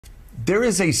There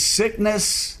is a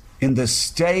sickness in the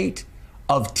state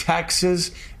of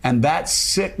Texas, and that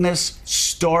sickness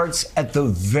starts at the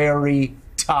very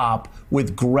top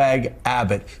with Greg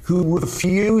Abbott, who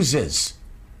refuses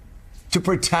to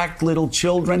protect little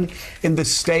children in the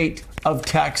state of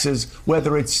Texas,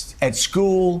 whether it's at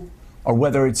school or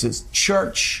whether it's at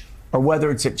church or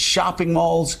whether it's at shopping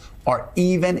malls or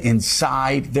even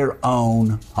inside their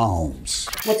own homes.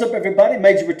 What's up, everybody?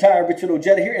 Major Retired Richard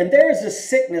Ojeda here, and there is a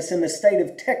sickness in the state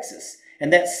of Texas,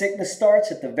 and that sickness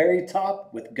starts at the very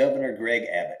top with Governor Greg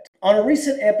Abbott. On a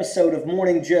recent episode of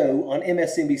Morning Joe on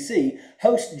MSNBC,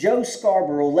 host Joe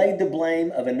Scarborough laid the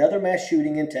blame of another mass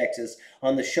shooting in Texas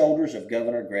on the shoulders of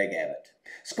Governor Greg Abbott.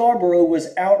 Scarborough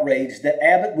was outraged that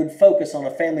Abbott would focus on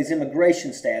a family's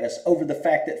immigration status over the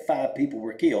fact that 5 people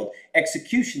were killed,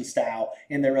 execution style,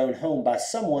 in their own home by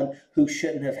someone who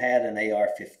shouldn't have had an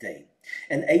AR-15.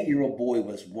 An 8-year-old boy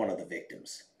was one of the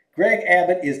victims. Greg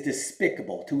Abbott is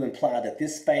despicable to imply that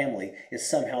this family is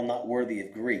somehow not worthy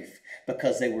of grief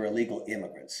because they were illegal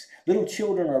immigrants. Little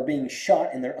children are being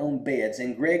shot in their own beds,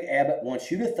 and Greg Abbott wants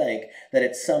you to think that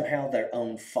it's somehow their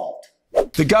own fault.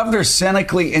 The governor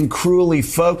cynically and cruelly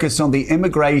focused on the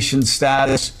immigration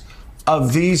status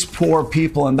of these poor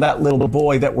people and that little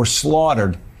boy that were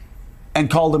slaughtered and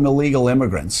called them illegal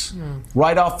immigrants.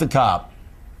 Right off the top.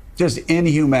 Just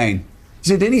inhumane.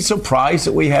 Is it any surprise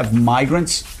that we have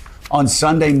migrants on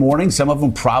Sunday morning, some of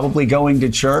them probably going to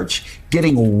church,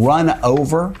 getting run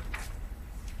over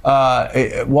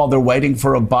while they're waiting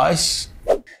for a bus?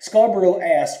 Scarborough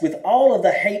asked, with all of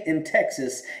the hate in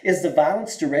Texas, is the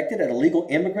violence directed at illegal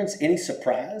immigrants any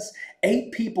surprise?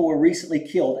 8 people were recently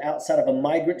killed outside of a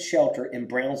migrant shelter in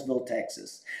Brownsville,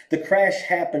 Texas. The crash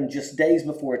happened just days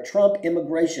before a Trump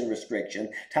immigration restriction,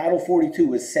 Title 42,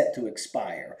 was set to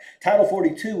expire. Title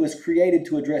 42 was created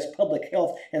to address public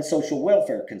health and social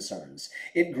welfare concerns.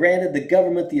 It granted the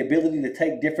government the ability to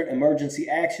take different emergency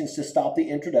actions to stop the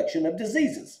introduction of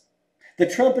diseases. The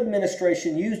Trump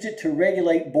administration used it to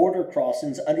regulate border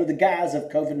crossings under the guise of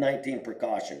COVID-19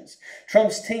 precautions.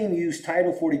 Trump's team used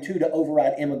Title 42 to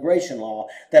override immigration law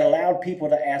that allowed people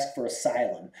to ask for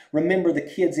asylum. Remember the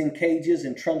kids in cages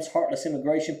and Trump's Heartless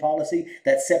immigration policy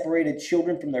that separated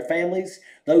children from their families?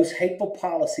 Those hateful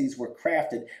policies were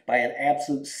crafted by an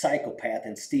absolute psychopath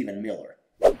in Stephen Miller.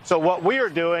 So what we are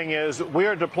doing is we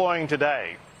are deploying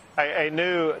today a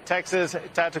new Texas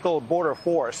Tactical Border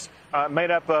Force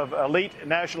made up of elite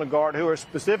National Guard who are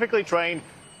specifically trained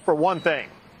for one thing,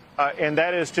 and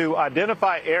that is to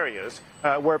identify areas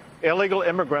where illegal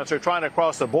immigrants are trying to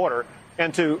cross the border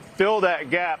and to fill that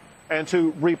gap and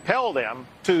to repel them,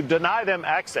 to deny them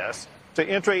access to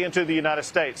entry into the United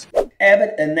States.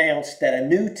 Abbott announced that a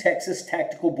new Texas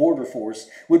Tactical Border Force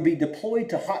would be deployed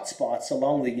to hotspots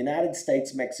along the United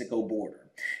States-Mexico border.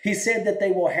 He said that they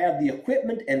will have the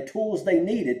equipment and tools they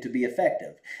needed to be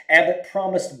effective. Abbott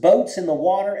promised boats in the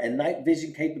water and night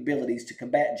vision capabilities to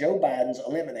combat Joe Biden's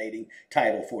eliminating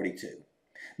Title 42.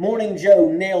 Morning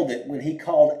Joe nailed it when he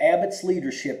called Abbott's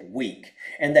leadership weak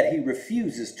and that he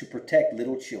refuses to protect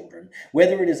little children,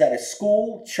 whether it is at a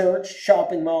school, church,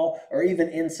 shopping mall, or even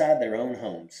inside their own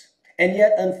homes. And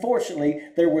yet, unfortunately,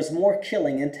 there was more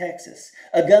killing in Texas.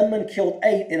 A gunman killed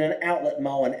 8 in an outlet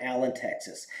mall in Allen,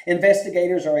 Texas.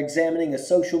 Investigators are examining a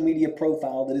social media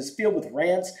profile that is filled with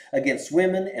rants against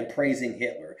women and praising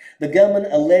Hitler. The gunman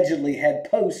allegedly had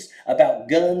posts about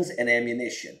guns and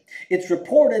ammunition. It's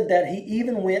reported that he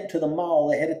even went to the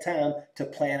mall ahead of time to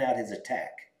plan out his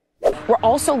attack. We're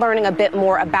also learning a bit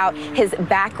more about his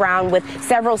background, with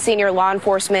several senior law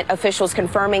enforcement officials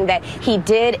confirming that he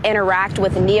did interact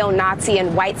with neo-Nazi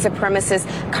and white supremacist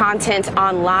content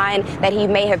online, that he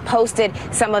may have posted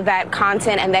some of that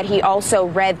content and that he also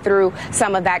read through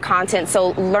some of that content. So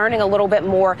learning a little bit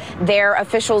more there.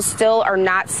 Officials still are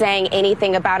not saying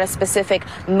anything about a specific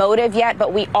motive yet,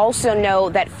 but we also know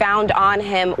that found on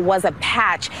him was a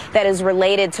patch that is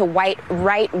related to white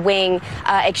right-wing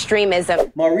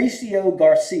extremism. Mauricio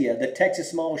Garcia, the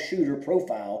Texas mall shooter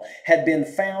profile, had been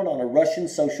found on a Russian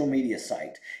social media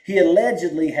site. He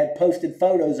allegedly had posted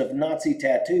photos of Nazi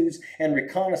tattoos and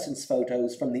reconnaissance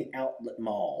photos from the outlet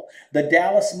mall. The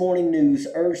Dallas Morning News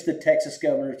urged the Texas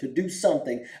governor to do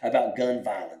something about gun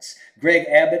violence. Greg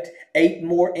Abbott, 8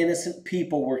 more innocent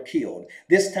people were killed.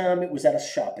 This time it was at a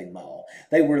shopping mall.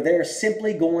 They were there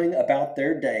simply going about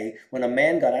their day when a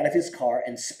man got out of his car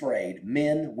and sprayed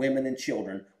men, women, and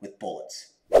children with bullets.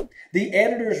 The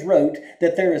editors wrote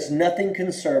that there is nothing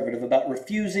conservative about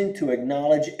refusing to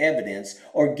acknowledge evidence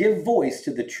or give voice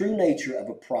to the true nature of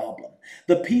a problem.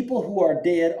 The people who are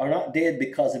dead are not dead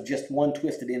because of just one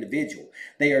twisted individual.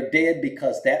 They are dead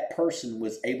because that person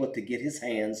was able to get his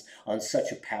hands on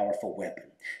such a powerful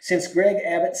weapon. Since Greg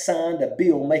Abbott signed a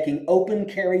bill making open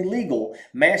carry legal,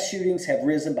 mass shootings have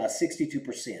risen by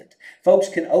 62%. Folks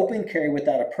can open carry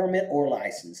without a permit or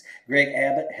license. Greg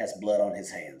Abbott has blood on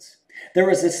his hands. There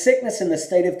is a sickness in the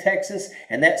state of Texas,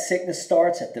 and that sickness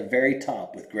starts at the very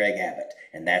top with Greg Abbott,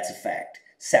 and that's a fact.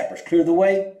 Sappers clear the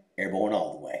way, airborne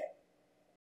all the way.